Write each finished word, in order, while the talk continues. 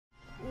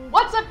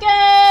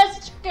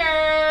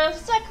Sucker!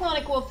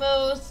 Cyclonic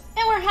Wolfos!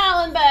 And we're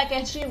howling back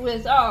at you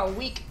with our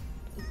week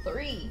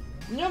 3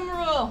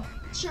 numero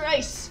 3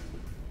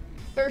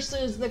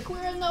 versus the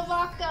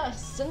Cuernavaca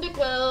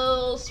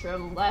Cyndaquils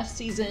from last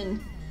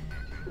season.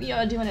 We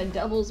are doing a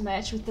doubles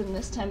match with him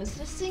this time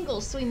instead of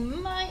singles, so we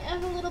might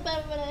have a little bit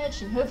of an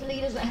edge, and hopefully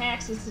he doesn't hack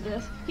us to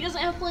death. He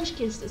doesn't have flinch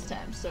kiss this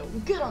time, so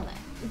we're good on that.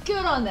 We're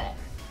good on that.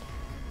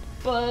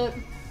 But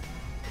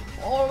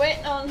while we're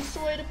waiting on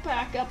Soy to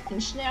pack up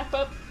and snap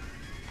up,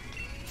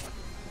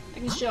 I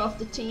can show off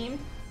the team.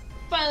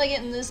 Finally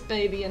getting this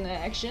baby in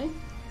action.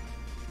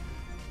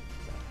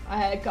 I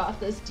had got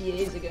this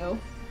days ago.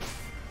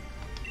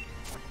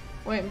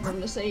 Waiting for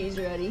him to say he's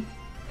ready.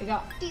 I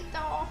got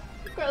Tito,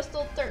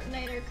 Crystal,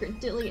 Turtonator,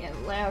 Credilli, and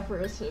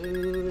Lapras.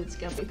 Ooh, it's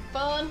gonna be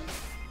fun.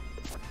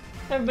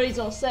 Everybody's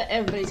all set,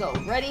 everybody's all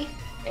ready,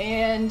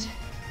 and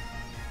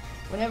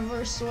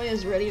whenever Soy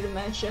is ready to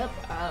match up,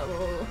 I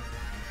will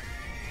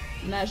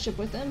match up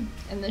with him,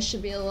 and this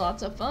should be a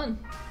lot of fun.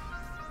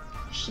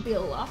 Should be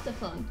a lot of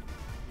fun.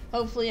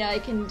 Hopefully I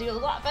can do a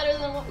lot better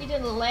than what we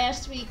did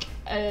last week.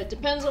 It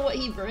depends on what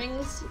he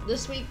brings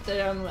this week that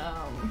I'm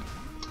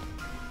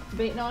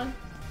debating on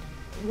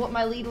what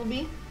my lead will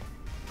be.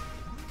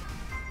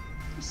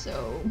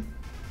 So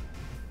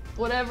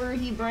whatever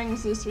he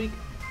brings this week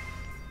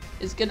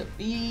is gonna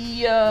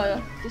be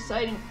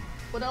deciding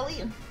what I'll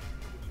lead.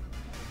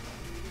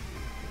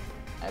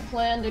 I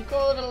plan to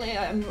totally.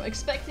 I'm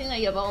expecting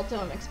a Yveltal,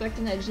 I'm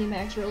expecting a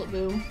G-Max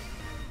Rillaboom.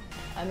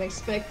 I'm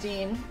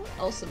expecting. What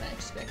else am I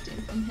expecting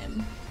from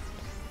him?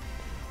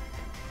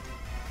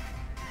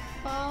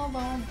 Bum,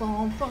 bum,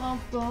 bum, bum,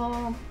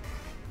 bum.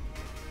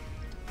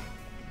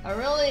 I'm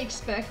really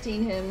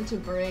expecting him to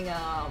bring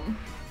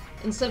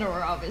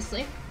Incineroar,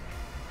 obviously.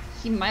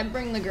 He might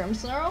bring the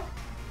Grimmsnarl.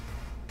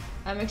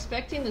 I'm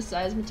expecting the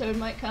Seismitoad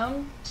might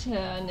come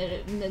to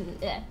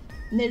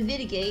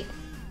mitigate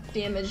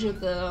damage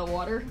with the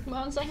water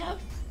mons I have.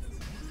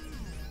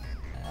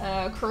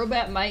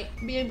 Crobat might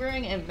be a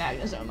bring, and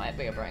Magnezone might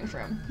be a bring for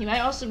him. He might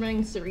also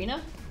bring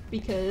Serena,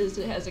 because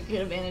it has a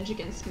good advantage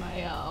against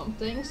my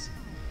things.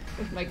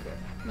 With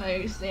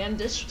my Sand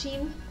Dish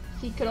team.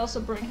 He could also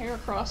bring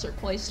Heracross or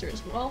Cloyster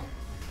as well.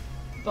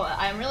 But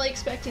I'm really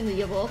expecting the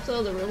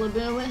Yveltal, the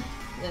Rillaboom,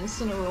 the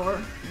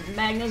Incineroar,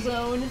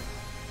 Magnezone,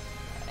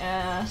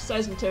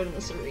 Seismitoad, and the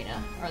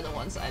Serena are the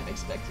ones I'm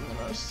expecting the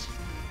most.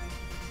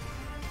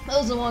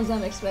 Those are the ones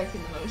I'm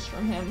expecting the most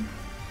from him.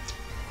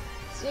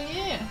 So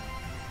yeah,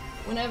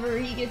 whenever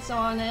he gets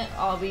on it,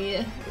 I'll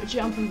be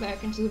jumping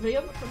back into the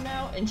video. But for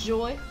now,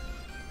 enjoy,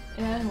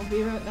 and we'll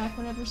be right back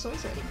whenever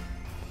Soy's ready.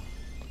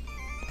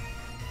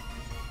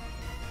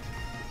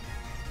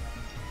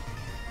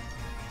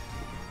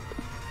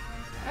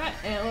 Alright,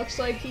 and it looks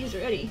like he's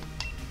ready.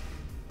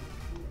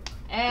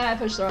 And I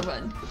pushed the wrong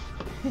button.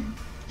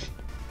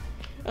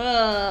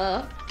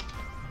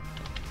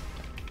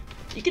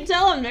 You can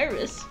tell I'm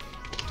nervous.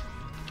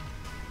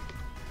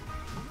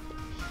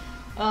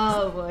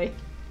 Oh boy.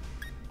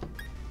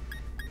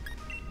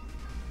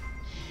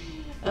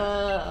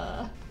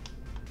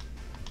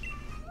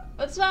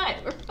 It's fine,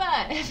 we're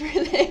fine,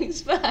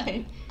 everything's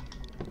fine.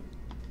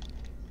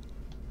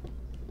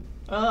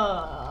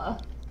 I'm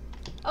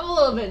a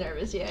little bit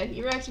nervous, yeah.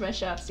 He wrecked my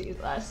shop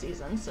last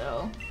season,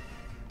 so.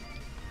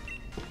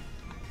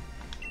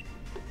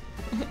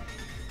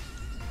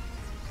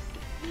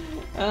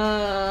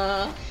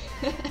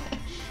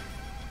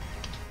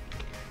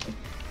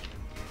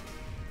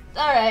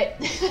 Alright,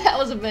 that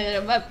was a bit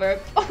of my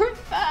burp. We're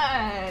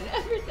fine.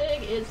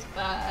 Everything is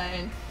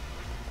fine.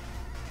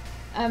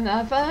 I'm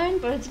not fine,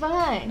 but it's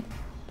fine.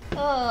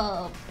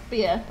 Oh, but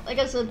yeah, like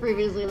I said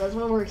previously, that's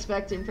what we're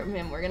expecting from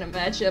him. We're gonna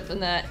match up in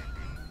that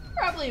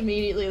probably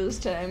immediately this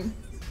time.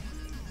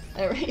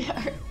 There we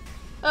are.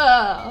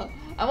 Oh,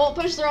 I won't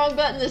push the wrong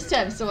button this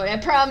time, Soy, I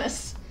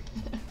promise.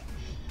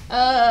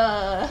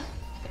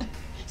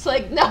 It's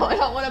like, no, I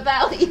don't want to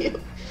battle you.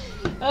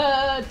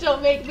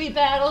 Don't make me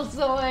battle,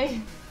 Soy.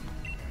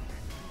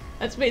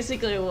 That's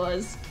basically what it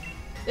was.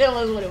 It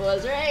was what it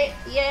was, right?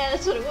 Yeah,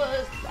 that's what it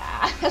was.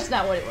 Nah, that's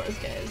not what it was,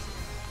 guys.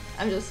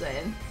 I'm just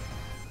saying.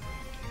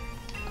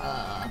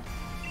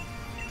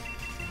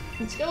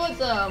 Let's go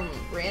with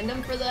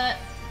random for that,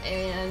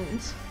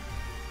 and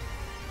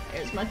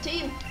there's my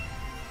team.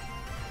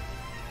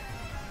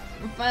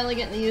 We're finally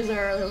getting to use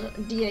our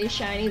DA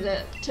shiny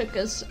that took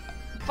us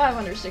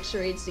 506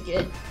 raids to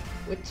get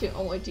with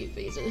only 2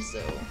 phases,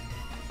 so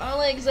I'm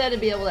finally excited to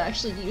be able to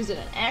actually use it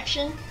in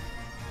action,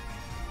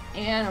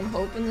 and I'm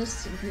hoping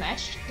this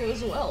match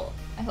goes well.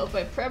 I hope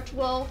I prepped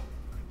well.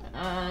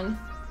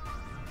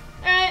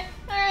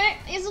 Alright,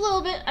 he's a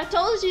little bit. I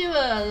told you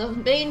the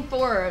main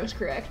 4 was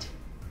correct.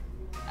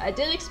 I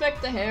did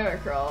expect the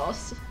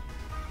Heracross.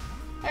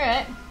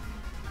 Alright.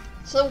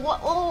 So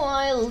what will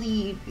my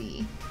lead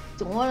be?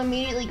 Do I want to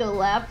immediately go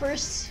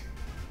Lapras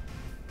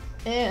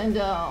and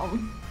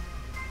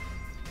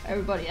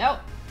everybody out?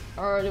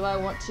 Or do I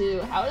want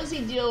to, how does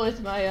he deal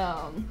with my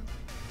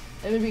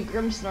it would be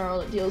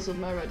Grimmsnarl that deals with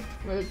my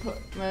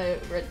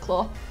red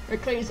claw, or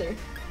Quasar.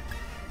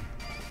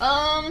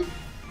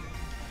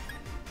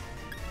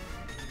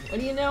 What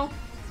do you know?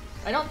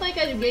 I don't think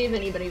I gave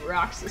anybody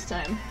rocks this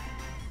time.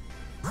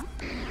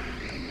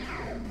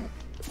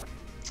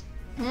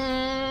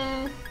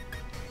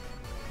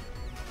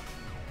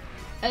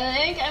 I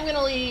think I'm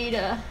gonna lead,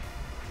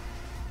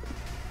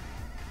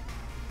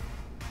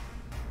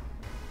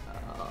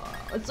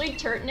 let's lead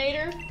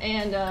Turtonator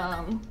and,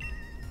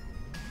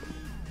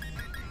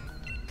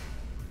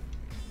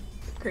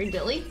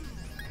 Cradilly.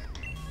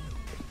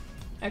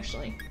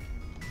 Actually,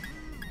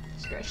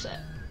 scratch that.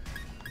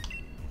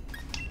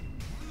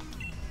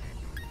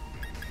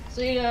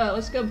 So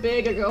let's go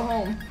big or go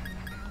home.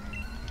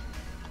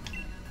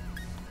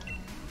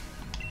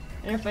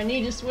 And if I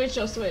need to switch,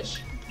 I'll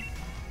switch.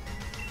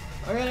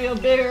 We're gonna go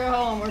big or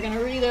home. We're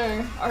gonna read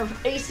our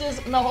aces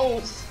in the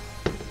holes.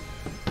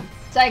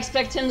 So I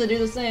expect him to do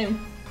the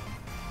same.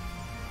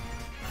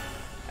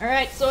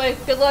 Alright, Soy,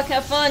 good luck,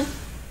 have fun.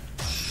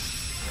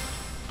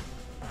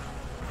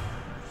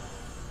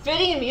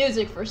 Fitting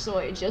music for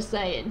Soy, just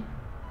saying.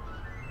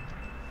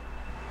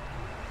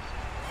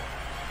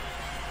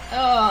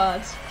 Oh,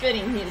 it's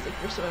fitting music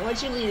for Soy.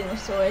 What you leading with,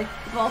 Soy?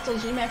 Volto,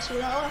 G-Max,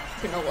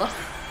 Granola?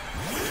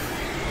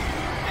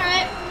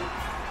 Alright.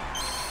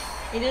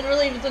 He didn't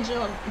really leave it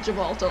to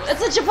Givalto.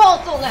 It's a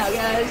Givalto now,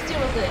 guys! Deal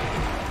with it.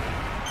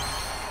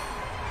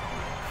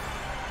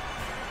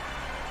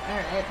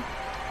 Alright.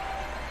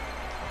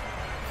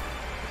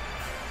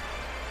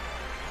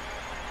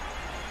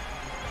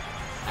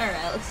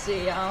 Alright, let's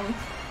see,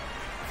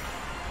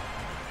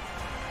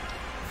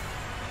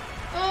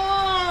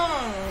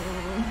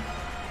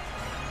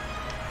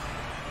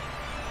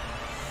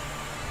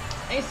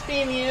 Ice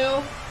Beam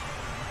you.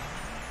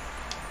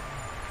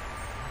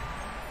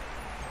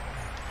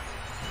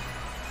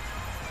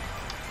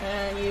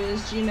 And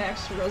use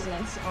G-Max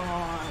Resonance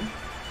on...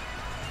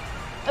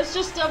 Let's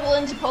just double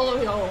into Polo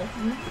Hill.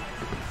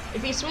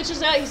 If he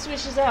switches out, he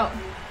switches out.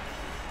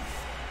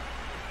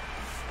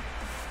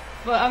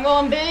 But I'm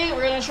going big,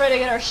 we're gonna try to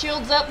get our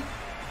shields up.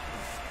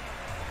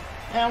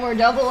 And we're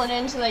doubling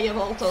into that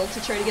Yveltal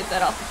to try to get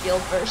that off the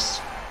field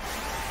first.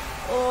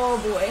 Oh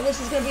boy,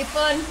 this is gonna be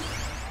fun.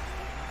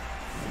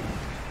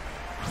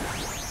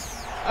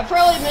 I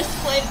probably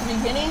misplayed at the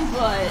beginning,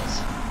 but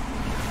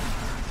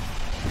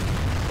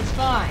it's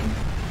fine.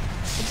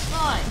 It's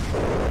fine.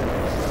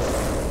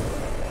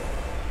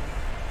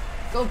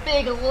 Go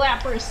big,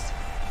 Lapras.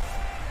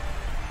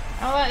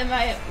 Am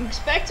I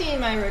expecting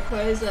my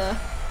Rayquaza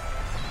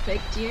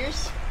fake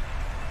tears?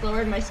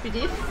 Lowered my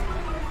Spadif.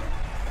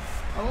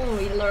 Oh,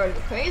 he lowered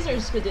the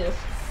Quasar's Spadif.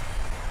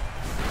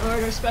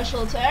 Lowered our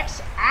special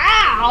attacks.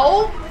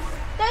 Ow!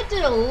 That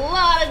did a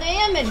lot of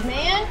damage,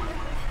 man.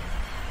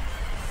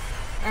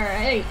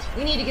 Alright,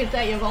 we need to get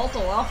that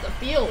Yveltal off the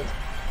field.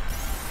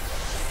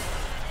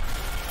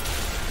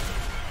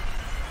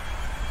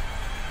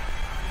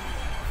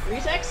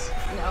 Resex?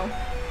 No.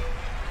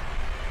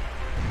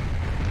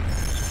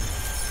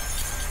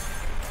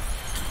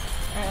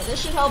 Alright, this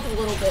should help a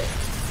little bit.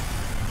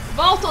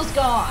 Yveltal's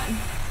gone.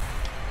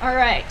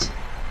 Alright.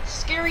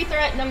 Scary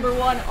threat number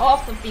 1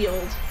 off the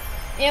field.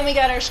 And we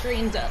got our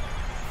screens up.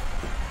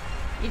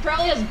 He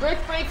probably has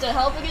Brick Break to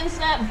help against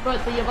that,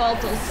 but the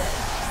Yveltal's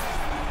dead.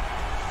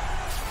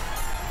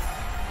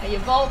 A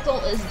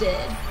Yveltal is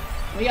dead.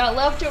 We got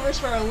leftovers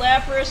for our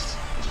Lapras,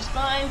 which is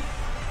fine.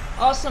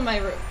 Also,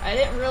 I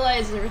didn't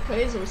realize the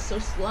Rayquaza was so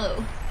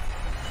slow.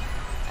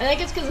 I think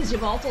it's because his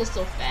Yveltal is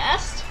so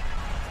fast.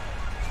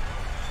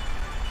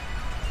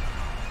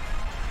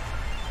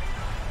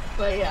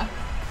 But yeah.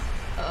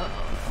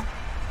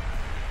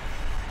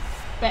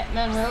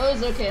 Batman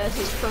Rose, okay, that's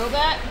his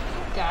Crobat.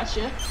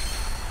 Gotcha.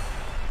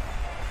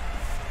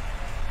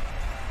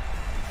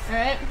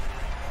 Alright.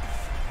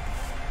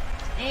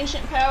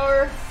 Ancient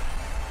Power.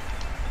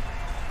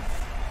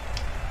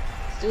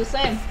 Let's do the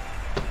same.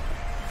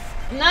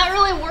 I'm not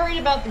really worried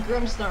about the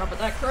Grimmsnarl, but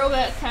that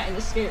Crobat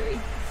kinda scary.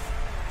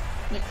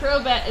 The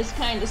Crobat is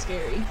kinda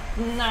scary.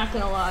 Not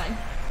gonna lie.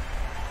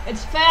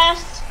 It's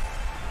fast.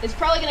 It's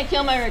probably gonna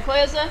kill my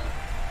Rayquaza.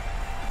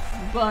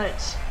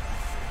 But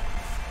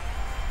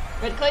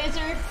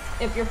Rayquaza,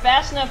 if you're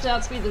fast enough to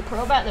outspeed the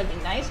Crobat, that'd be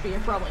nice, but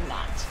you're probably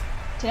not.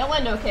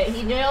 Tailwind, okay.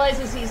 He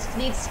realizes he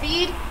needs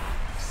speed,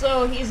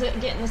 so he's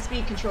getting the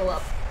speed control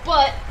up.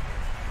 But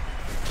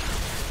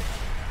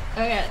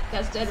okay,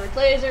 that's dead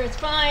Rayquaza. It's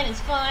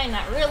fine,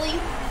 not really.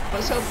 I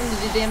was hoping to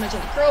do damage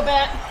on the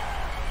Crobat.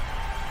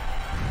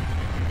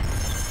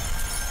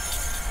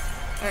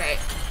 Alright.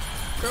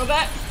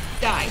 Crobat,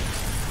 die.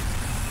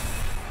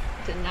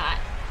 Did not.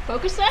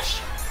 Focus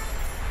Sash?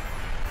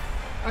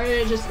 Or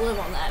did it just live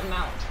on that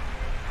amount?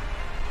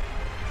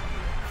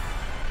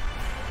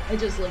 It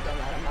just lived on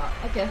that amount.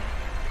 Okay.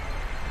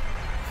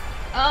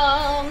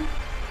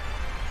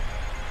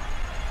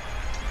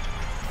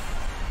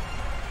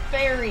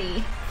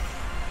 Fairy.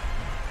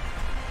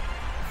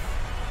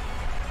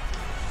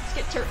 Let's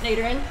get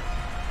Turtonator in.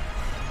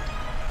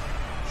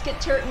 Let's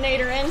get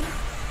Turtonator in.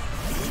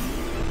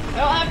 I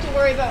don't have to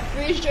worry about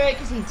Freeze Dry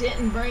because he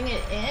didn't bring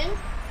it in.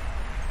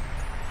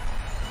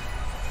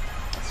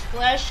 Let's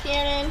Flash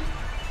Cannon.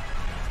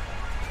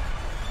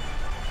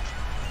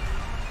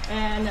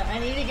 And I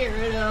need to get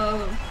rid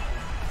of...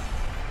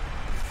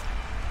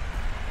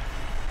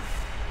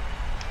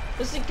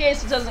 Just in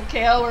case it doesn't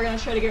KO, we're gonna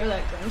try to get rid of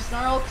that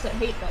Grimmsnarl, because I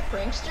hate that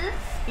prankster.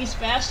 He's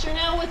faster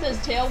now with his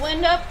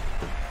tailwind up,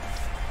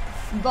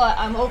 but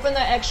I'm hoping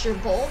that extra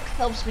bulk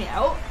helps me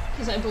out,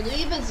 because I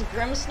believe his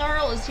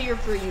Grimmsnarl is here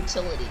for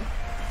utility,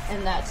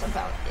 and that's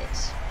about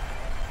it.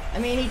 I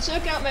mean, he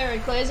took out my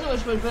Rayquaza,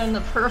 which would have been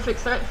the perfect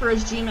threat for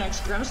his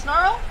G-Max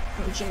Grimmsnarl,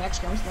 for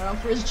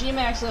his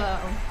G-Max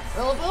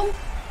Rillaboom,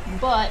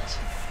 but...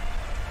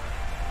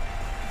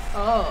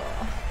 Oh...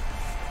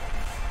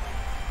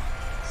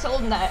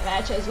 Sold in that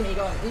match as when you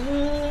going,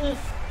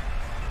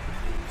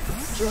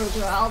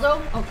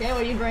 Geraldo. Okay,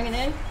 what are you bringing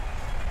in?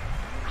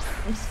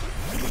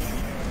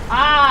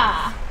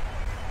 Ah!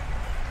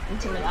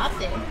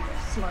 Intimidate.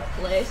 Smart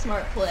play,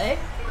 smart play.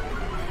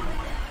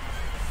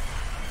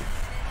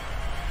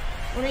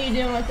 What are you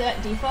doing with that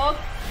defog?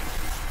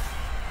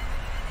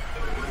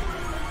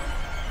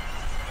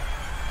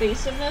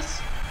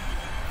 Evasiveness.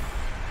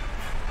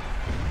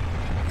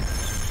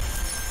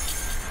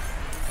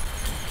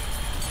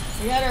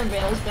 We got our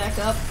veils back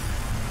up.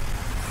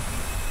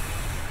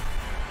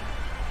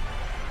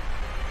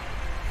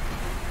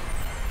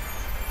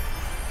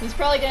 He's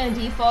probably gonna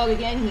defog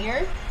again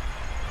here,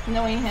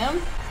 knowing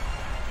him.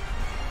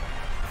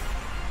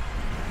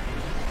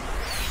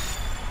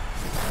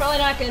 Probably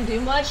not gonna do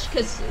much,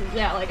 because,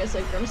 yeah, like I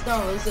said,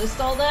 Grimmsnarl will resist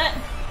all that.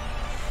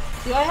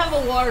 Do I have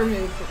a water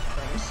move for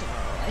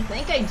Grimmsnarl? I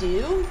think I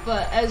do,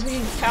 but as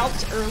we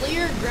talked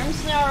earlier,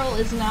 Grimmsnarl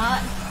is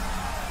not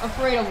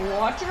afraid of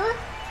water.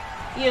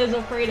 He is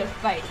afraid of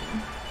fighting.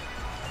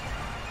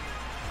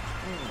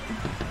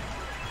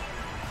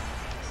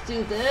 Let's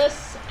do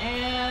this,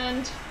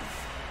 and...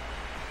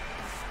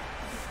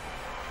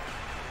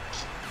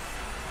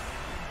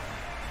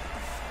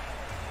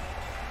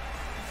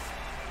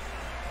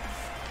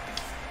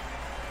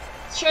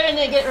 let's try to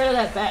get rid of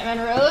that Batman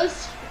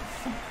Rose.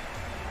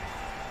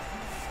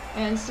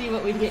 And see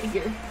what we get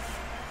here.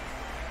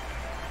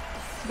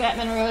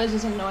 Batman Rose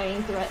is an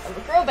annoying threat of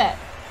a Crobat.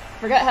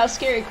 Forgot how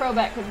scary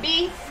Crobat could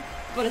be.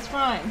 But it's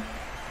fine.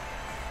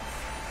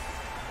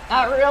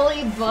 Not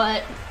really,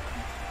 but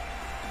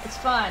it's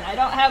fine. I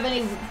don't have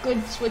any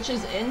good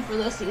switches in for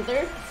this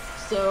either,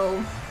 so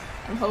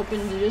I'm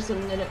hoping to do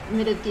some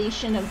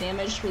mitigation of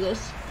damage for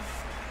this.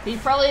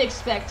 He's probably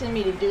expecting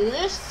me to do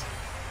this,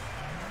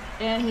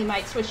 and he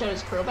might switch out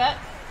his Crobat,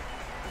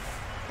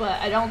 but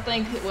I don't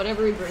think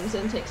whatever he brings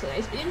in takes an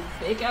Ice Beam.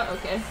 Fake out?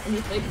 Okay. And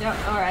he faked out?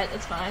 Alright,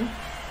 that's fine.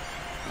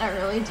 Not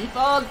really.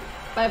 Defog.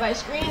 Bye-bye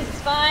screens,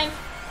 it's fine.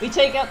 We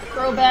take out the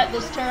Crobat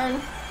this turn.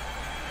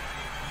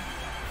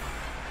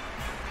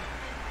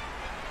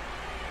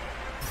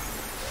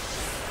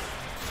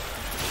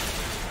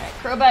 Alright,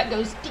 Crobat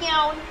goes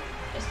down.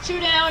 Just 2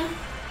 down.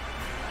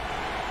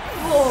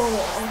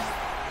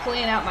 Whoa.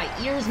 Playing out my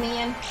ears,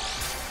 man.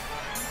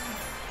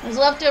 His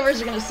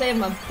leftovers are gonna save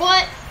my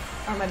butt.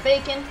 Or my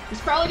bacon.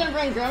 He's probably gonna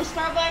bring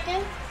Grimmsnarl back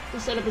in to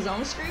set up his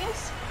own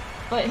screens.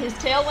 But his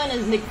Tailwind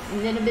is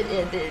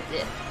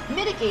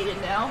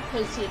mitigated now,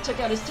 because he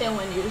took out his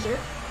Tailwind user.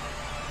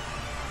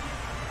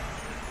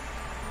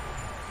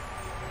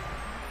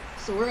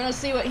 So we're gonna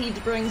see what he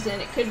brings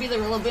in. It could be the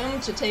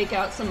Rillaboom to take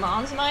out some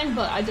Mons of mine,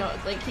 but I don't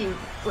think he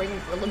bring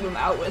Rillaboom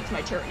out with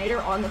my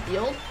Turtonator on the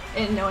field,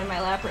 and knowing my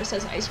Lapras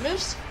has ice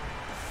moves.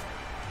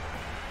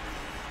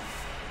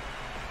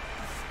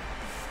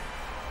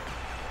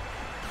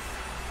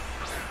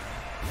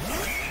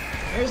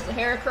 There's the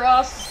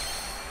Heracross.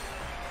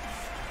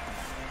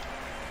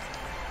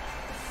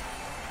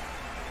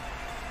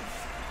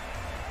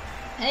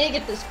 I need to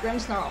get this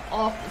Grimmsnarl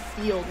off the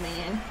field,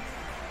 man.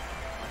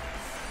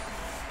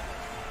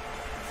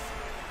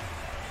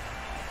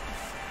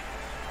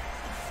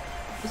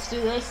 Let's do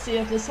this, see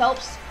if this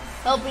helps.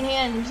 Helping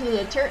Hand into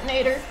the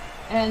Turtonator,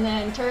 and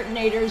then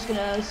Turtonator's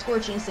gonna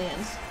Scorching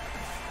Sands.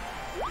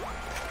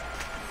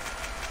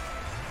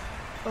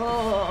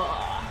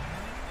 Oh.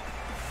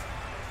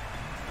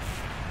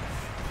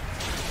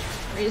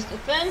 Raise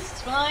defense,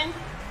 it's fine.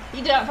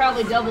 He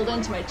probably doubled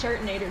into my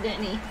Turtonator,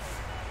 didn't he?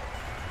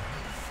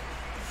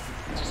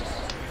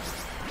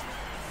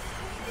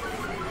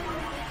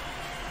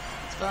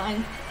 It's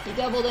fine. He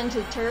doubled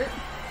into the Turt.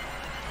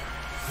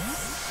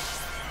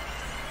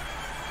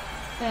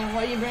 And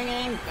what are you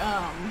bringing?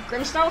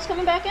 Grimmsnarl's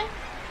coming back in?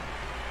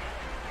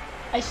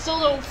 I still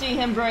don't see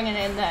him bringing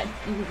in that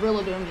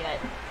Rillaboom yet.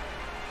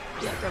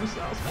 Yeah,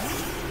 Grimmsnarl's back.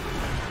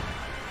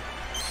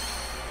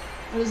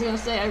 I was gonna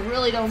say, I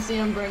really don't see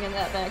him bringing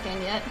that back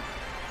in yet.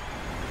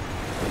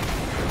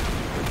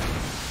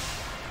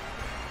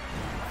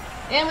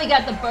 And we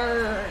got the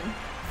burn.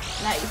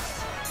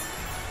 Nice.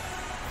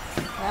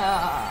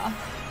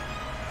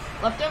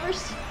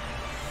 Leftovers?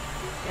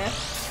 Yeah.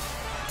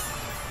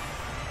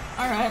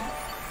 Alright.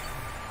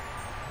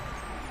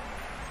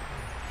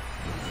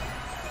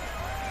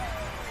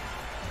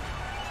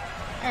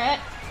 Alright.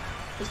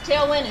 His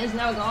Tailwind is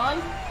now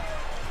gone.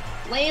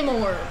 Flame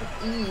Orb.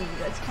 Eee,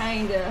 that's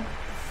kinda...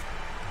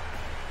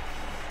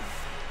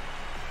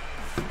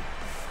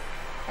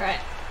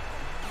 Alright.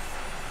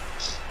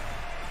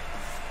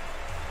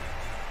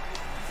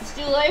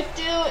 do Life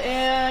Dew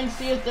and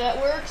see if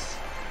that works.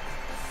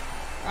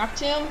 Rock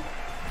Tomb.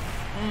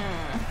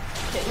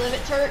 Okay, live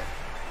it, Turt.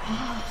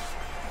 I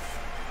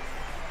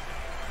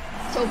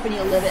was hoping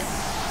you live it.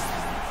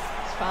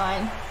 It's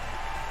fine.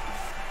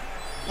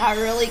 Not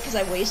really, because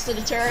I wasted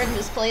a turret and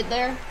just played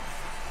there.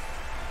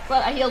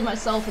 But I healed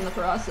myself in the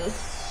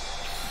process.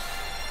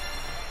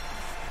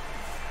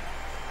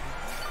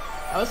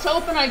 I was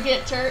hoping I'd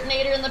get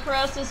Turtonator in the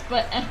process,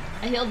 but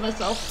I healed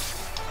myself.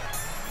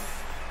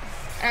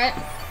 Alright.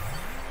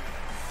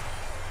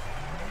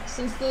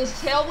 Since the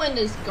Tailwind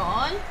is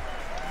gone,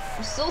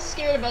 I'm still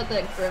scared about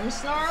that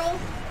Grimmsnarl.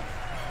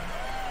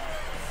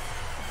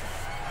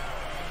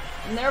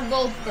 And they're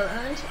both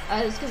burned.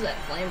 Just because that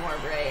Flame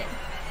Orb, right?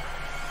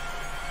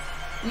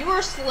 You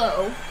are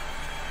slow.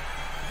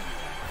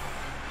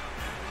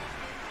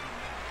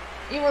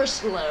 You are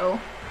slow.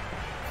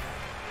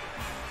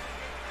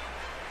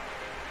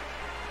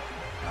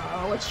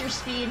 What's your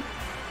speed?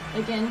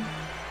 Again?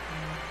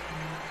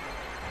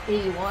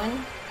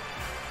 81.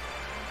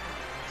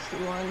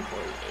 61,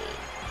 48.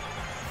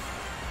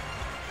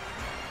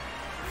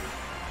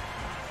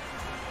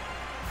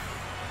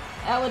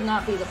 That would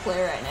not be the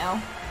play right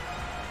now.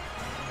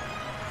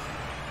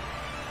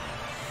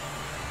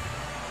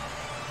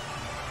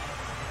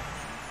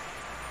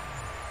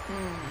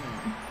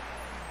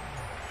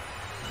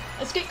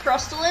 Let's get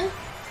Crustalin.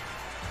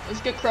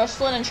 Let's get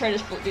Crustalin and try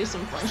to do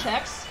some flinch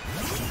hacks.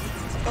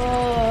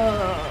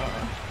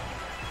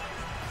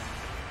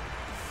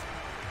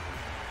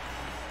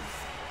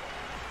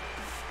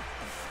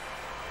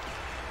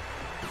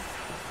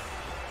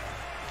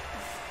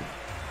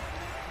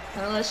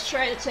 Now let's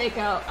try to take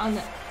out on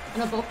the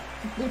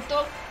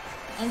Buto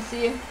and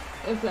see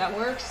if that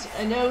works.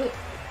 I know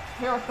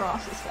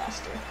Heracross is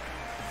faster.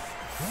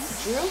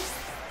 Drew?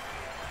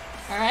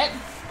 Alright.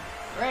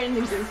 Right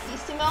into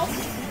Grookissimo.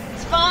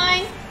 It's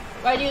fine.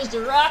 If I used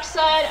the Rock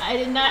Slide, I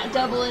did not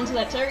double into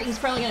that turret. He's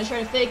probably going to try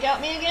to fake out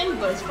me again,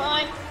 but it's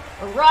fine.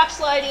 We're Rock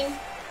Sliding.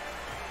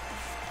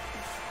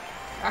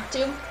 Rock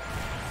Tomb.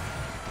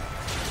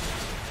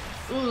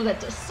 Ooh, that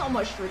does so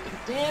much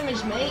freaking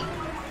damage, mate.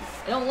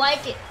 I don't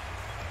like it.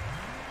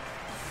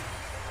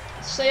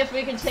 Let's see if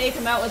we can take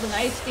him out with an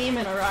Ice Beam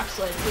and a Rock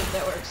Slide, see if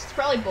that works. It's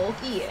probably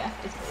bulky, yeah,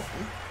 it's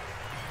bulky.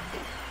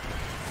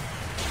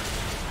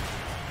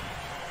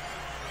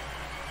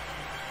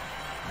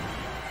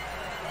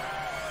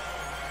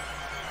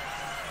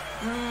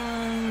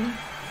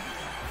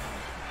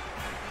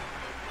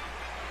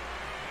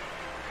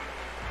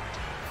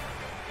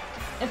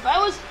 If I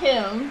was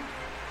him,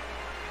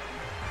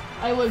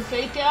 I would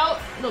fake out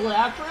the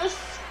Lapras,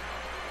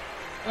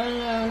 and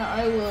then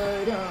I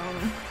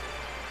would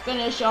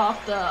finish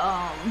off the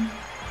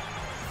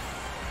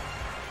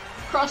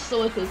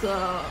Crustle with his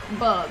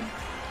bug.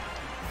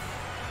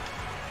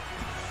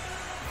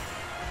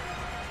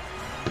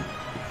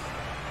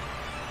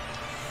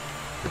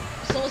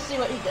 So we'll see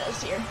what he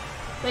does here.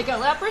 Fake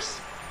out Lapras?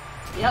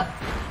 Yep.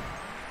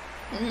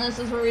 And this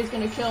is where he's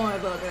gonna kill my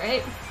bug,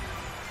 right?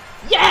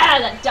 Yeah!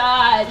 That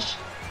dodge!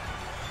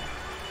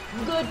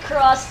 Good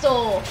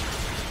Crustle!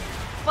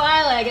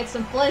 Finally, I get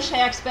some flinch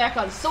hacks back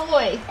on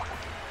Soy!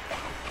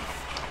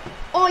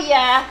 Oh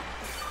yeah!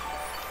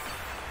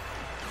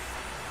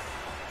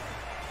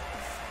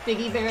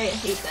 Biggie Berry, I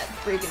hate that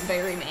freaking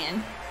berry,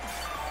 man.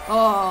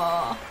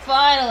 Oh,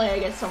 finally I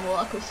get some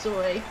luck with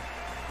Soy.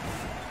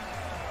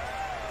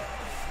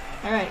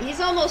 Alright,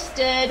 he's almost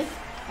dead.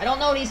 I don't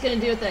know what he's gonna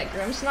do with that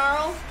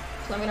Grimmsnarl,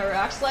 so I'm gonna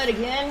Rock Slide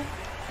again,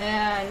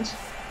 and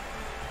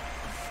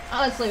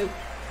honestly,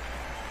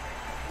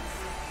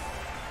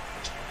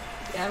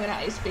 yeah, I'm gonna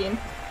Ice Beam.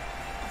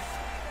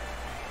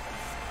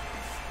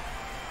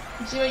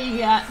 See what you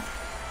got.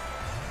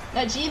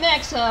 That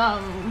G-Max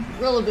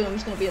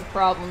Rillaboom's gonna be a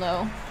problem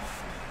though.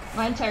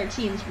 My entire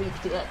team's weak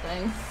to that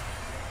thing.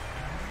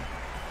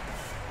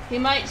 He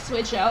might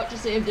switch out to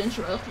save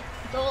Dintril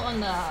on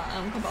the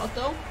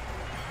Kabuto.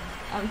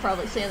 I'm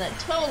probably saying that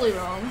totally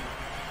wrong.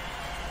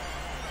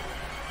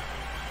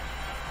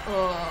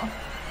 Oh.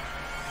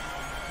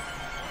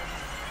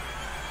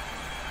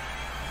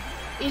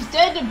 He's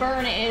dead to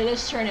burn it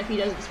this turn if he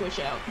doesn't switch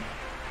out.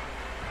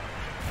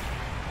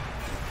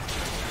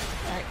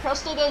 Alright,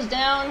 Crustle goes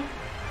down.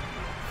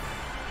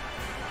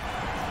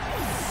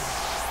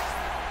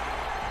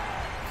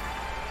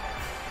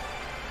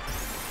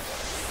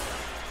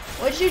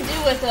 What'd you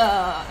do with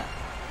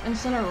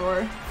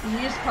Incineroar? Did you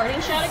use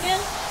Parting Shot again?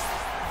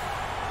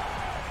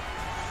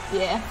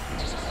 Yeah.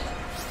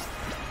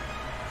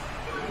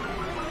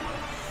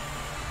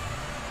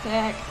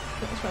 Attack,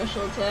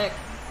 special attack.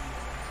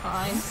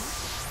 Fine.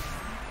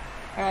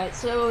 Alright,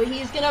 so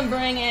he's gonna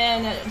bring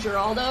in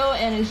Geraldo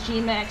and his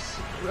G-Max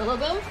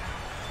Rillaboom.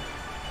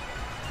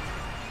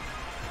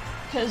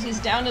 Because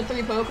he's down to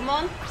 3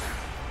 Pokemon.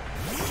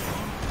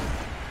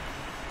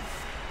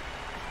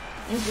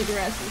 There's the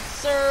Grassy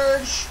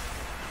Surge.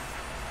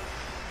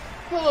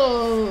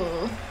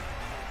 Oh.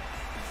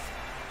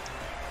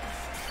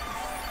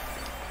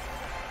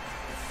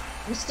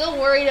 I'm still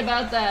worried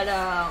about that,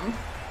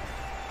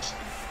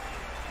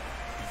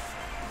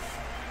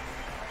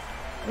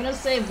 I'm gonna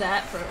save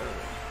that for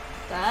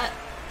that.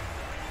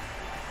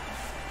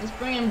 Let's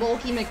bring in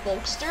Bulky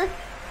McBulkster.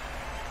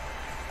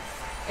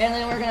 And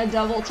then we're gonna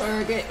double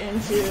target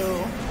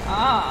into...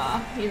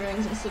 he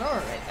brings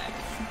Incineroar right back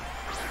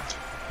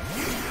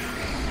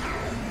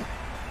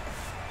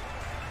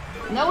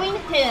in. Knowing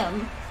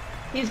him,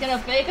 he's gonna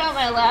fake out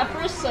my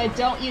Lapras so I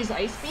don't use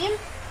Ice Beam.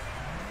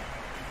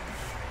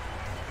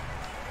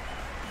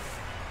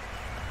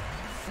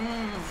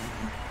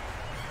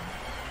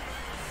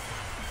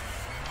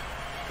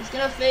 He's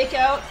gonna fake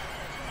out.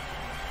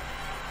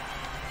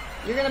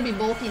 You're gonna be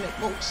Bulky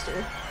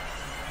McBulkster.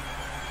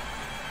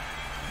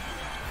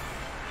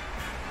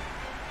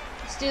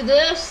 Let's do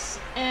this,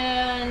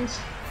 and...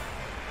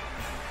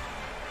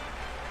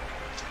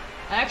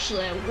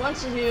 Actually, I want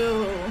to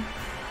do...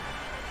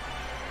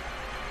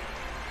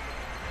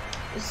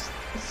 Let's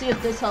see if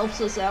this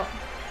helps us out.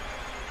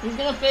 He's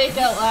gonna fake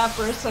out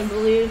Lapras, I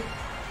believe.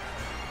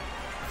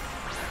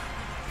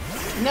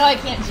 No, I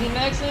can't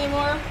G-Max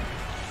anymore.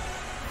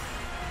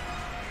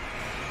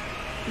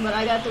 But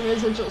I got the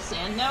residual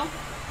sand now.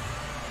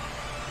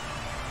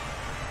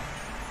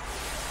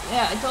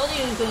 Yeah, I told you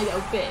he was gonna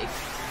go big.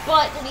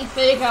 But did he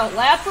fake out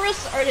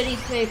Lapras or did he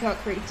fake out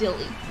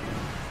Cradilly?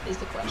 Is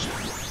the question.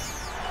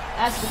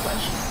 That's the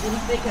question. Did he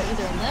fake out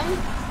either of them?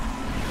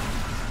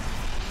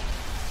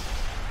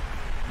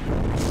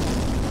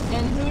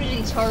 And who did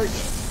he target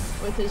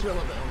with his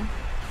Rillaboom?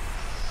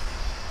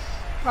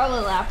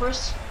 Probably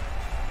Lapras.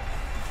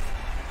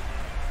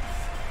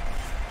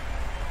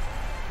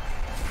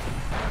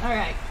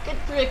 Alright, good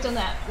predict on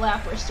that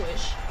Lapras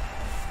switch.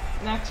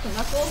 Max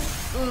Knuckle?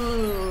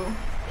 Ooh.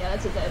 Yeah,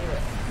 that's a dead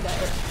hit.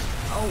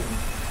 Oh.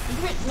 You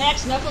hit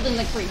Max Knuckled in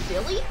the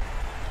Cradilly?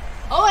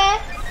 Oh,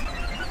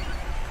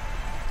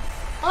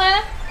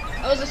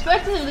 I was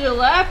expecting him to do a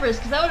Lapras,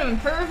 because that would have been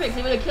perfect.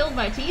 He would have killed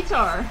my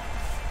T-Tar.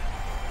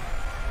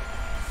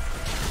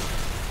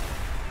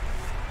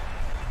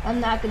 I'm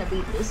not gonna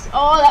beat this.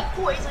 Oh, that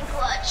poison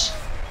clutch!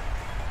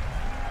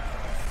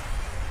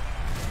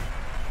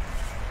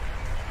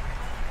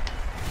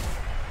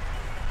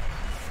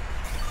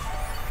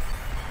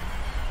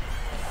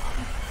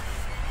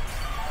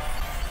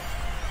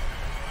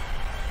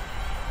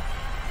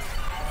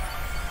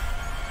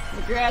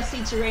 The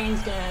grassy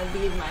terrain's gonna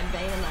be my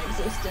bane of my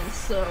existence,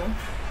 so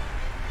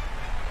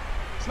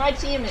my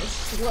team is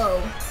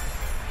slow.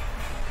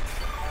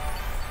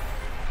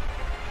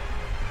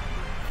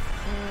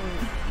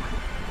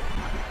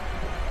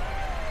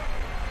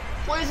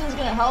 Poison's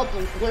gonna help a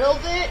little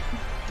bit,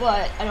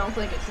 but I don't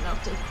think it's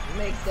enough to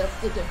make the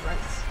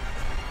difference.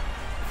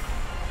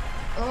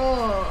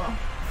 Oh.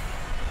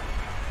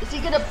 Is he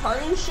gonna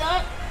parting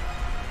shot?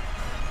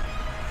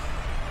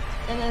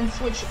 And then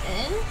switch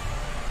in?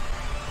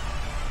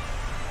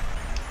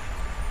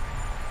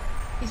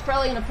 He's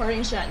probably gonna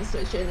parting shot and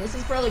switch in. This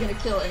is probably gonna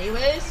kill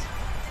anyways.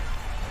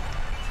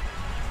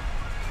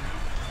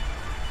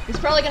 He's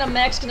probably gonna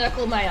max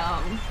knuckle my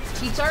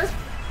T-Tar.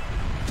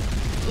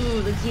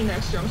 Ooh, the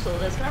Z-Max Drum Soul,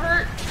 that's gonna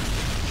hurt.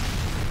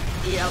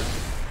 Yep.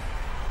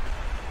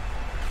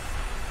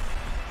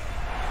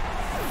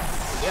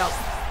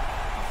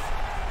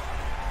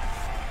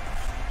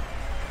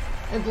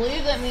 I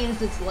believe that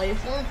means it's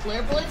Life Orb,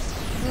 Flare Blitz.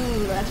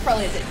 Ooh, that's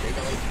probably a bit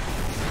wriggly.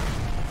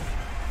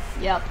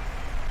 Yep.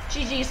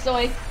 GG,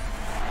 Soy.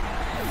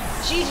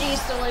 GG,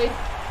 Soy.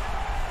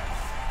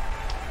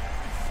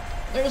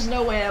 There's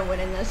no way I'm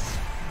winning this.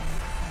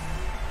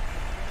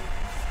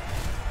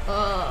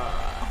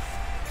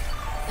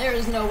 There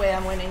is no way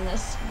I'm winning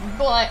this,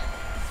 but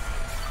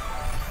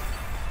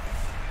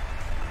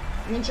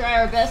we can try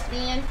our best,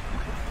 Ian.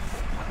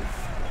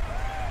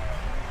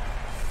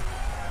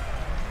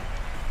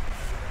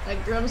 That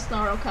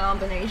Grimmsnarl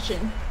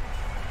combination.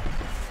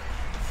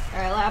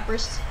 Alright,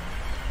 Lapras.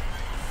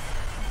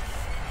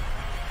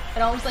 I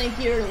don't think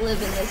you're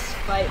living this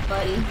fight,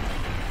 buddy.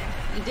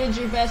 You did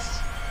your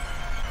best.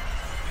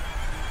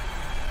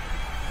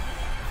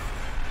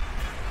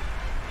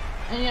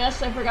 And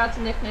yes, I forgot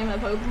to nickname my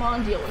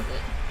Pokemon. Deal with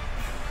it.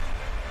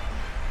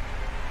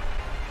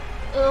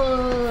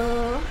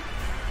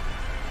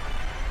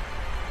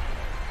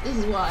 This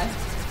is why.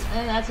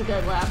 And that's a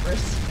good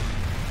Lapras.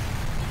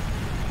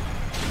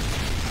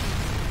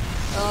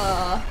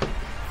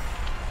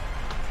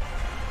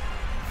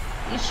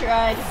 You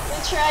tried. We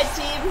tried,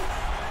 team.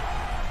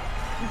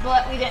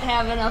 But we didn't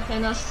have enough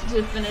in us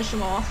to finish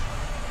them off.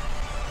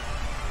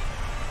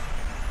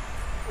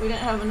 We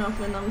didn't have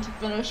enough in them to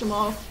finish them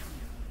off.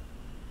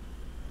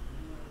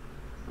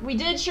 We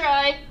did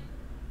try.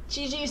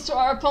 GG's to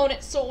our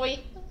opponent, Soy.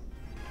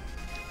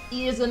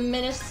 He is a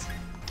menace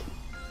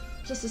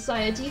to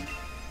society.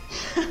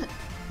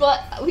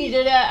 But we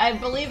did it. I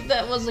believe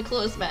that was a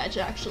close match,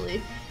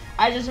 actually.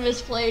 I just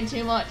misplayed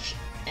too much.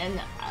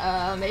 And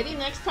maybe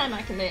next time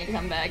I can make a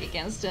comeback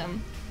against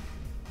him.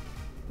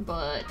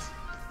 But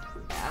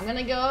I'm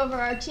gonna go over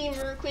our team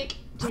real quick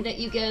to let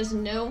you guys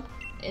know.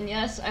 And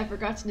yes, I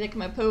forgot to nick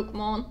my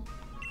Pokemon.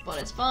 But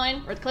it's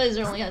fine.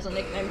 Rayquaza only has a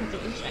nickname because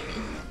it was shiny.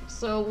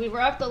 So we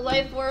rocked the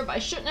Life Orb. I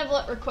shouldn't have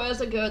let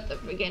Rayquaza go at the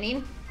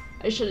beginning.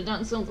 I should have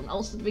done something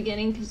else at the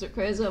beginning because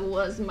Rayquaza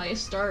was my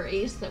star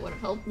ace that would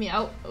have helped me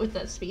out with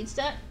that speed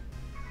stat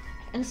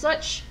and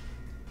such.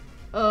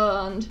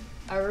 And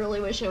I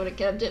really wish I would have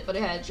kept it, but I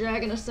had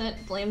Dragon Ascent,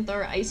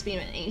 Flamethrower, Ice Beam,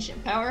 and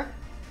Ancient Power.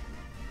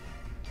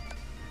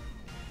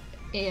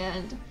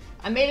 And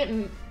I made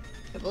it,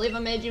 I believe I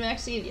made you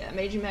max speed. Yeah, I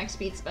made you max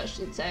speed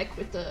special attack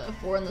with the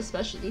 4 on the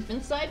special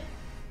defense side.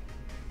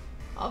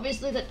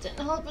 Obviously that didn't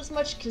help as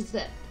much because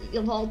that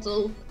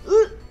Yveltal.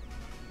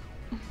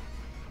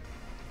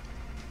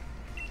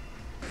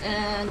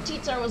 And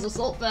T-Tar was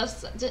Assault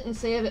Vest. Didn't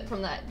save it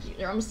from that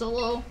drum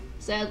solo,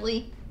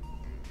 sadly.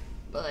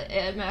 But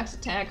it had max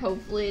attack,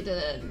 hopefully,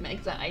 to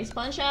make that Ice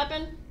Punch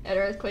happen. Had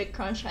Earthquake,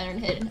 Crunch, Iron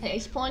Hit, and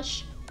Ice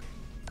Punch.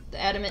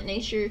 The Adamant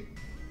nature.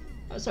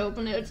 I was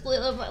hoping it would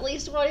split up at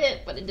least one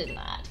hit, but it did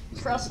not.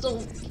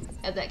 Frostal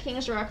had that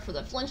King's Rock for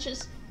the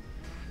flinches.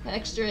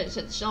 Extra, it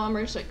had Shell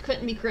Armor, so it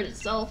couldn't be crit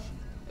itself.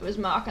 It was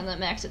Mach on the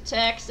max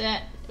attack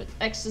stat with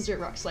X Scissor,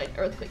 Rock Slide,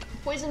 Earthquake,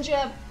 Poison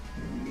Jab.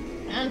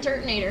 And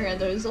Turtonator had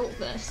the Result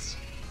Vest.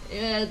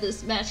 It had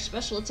this match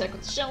special attack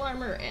with Shell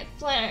Armor and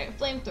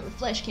Flamethrower,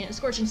 Flash Cannon,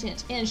 Scorching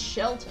Sands, and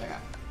Shelter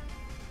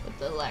with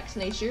the Lax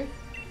nature.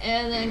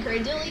 And then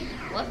Greydilly,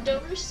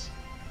 Leftovers,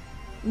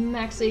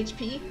 max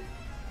HP,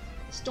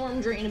 Storm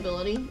Drain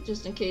ability,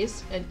 just in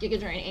case, and Giga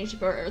Drain,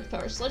 Ancient Power, Earth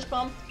Power, Sludge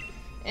Bomb,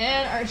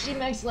 and our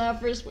G-Max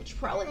Lapras, which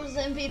probably was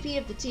the MVP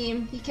of the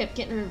team. He kept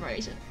getting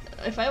revised.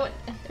 If I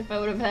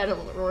would have had a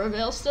Aurora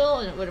Veil still,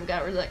 and it would have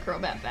got rid of that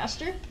Crobat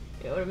faster,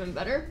 it would have been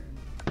better.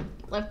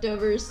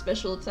 Leftovers,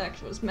 special attack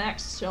was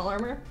max Shell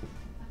Armor,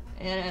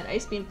 and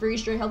Ice Beam,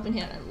 Freeze Ray, Helping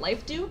Hand, and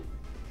Life Dew.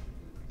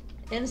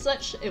 And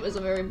such, it was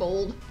a very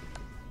bold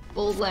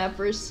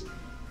Lapras.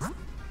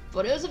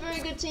 But it was a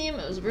very good team,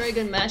 it was a very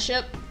good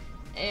matchup,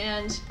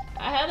 and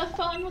I had a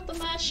fun with the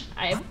match.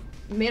 I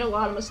made a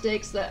lot of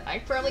mistakes that I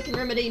probably can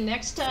remedy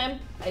next time.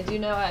 I do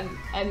know I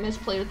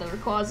misplayed with the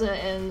Rayquaza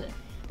and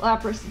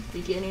Lapras at the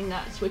beginning,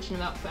 not switching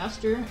them out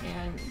faster,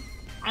 and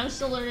I'm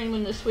still learning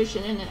when to switch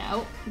in and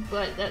out,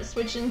 but that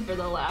switching for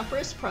the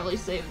Lapras probably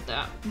saved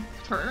that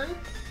turn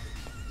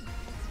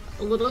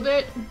a little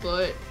bit,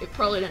 but it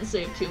probably didn't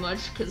save too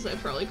much because I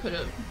probably could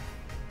have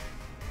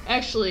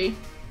actually,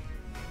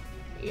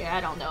 yeah,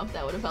 I don't know if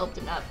that would have helped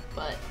or not,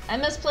 but I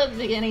misplayed at the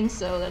beginning,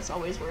 so that's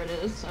always where it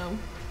is. So,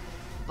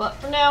 but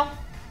for now,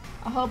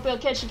 I hope I'll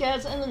catch you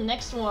guys in the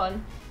next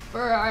one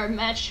for our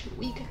match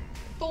week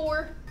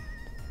 4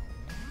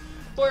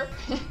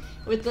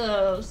 with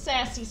the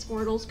Sassy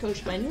Squirtles,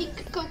 coached by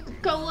Nick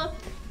Coca-Cola,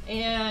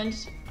 and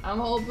I'm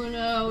hoping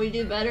we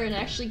do better and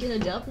actually get a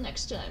dub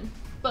next time.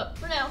 But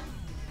for now,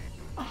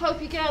 I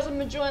hope you guys have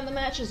been enjoying the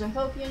matches. I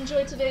hope you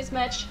enjoyed today's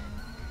match.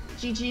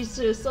 GG's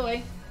to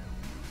Soy.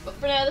 But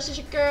for now, this is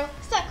your girl,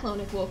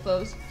 Cyclonic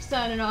Wolfos,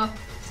 signing off.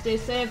 Stay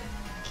safe,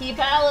 keep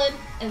howling,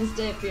 and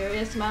stay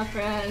furious, my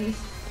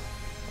friends.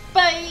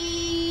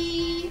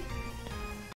 Bye!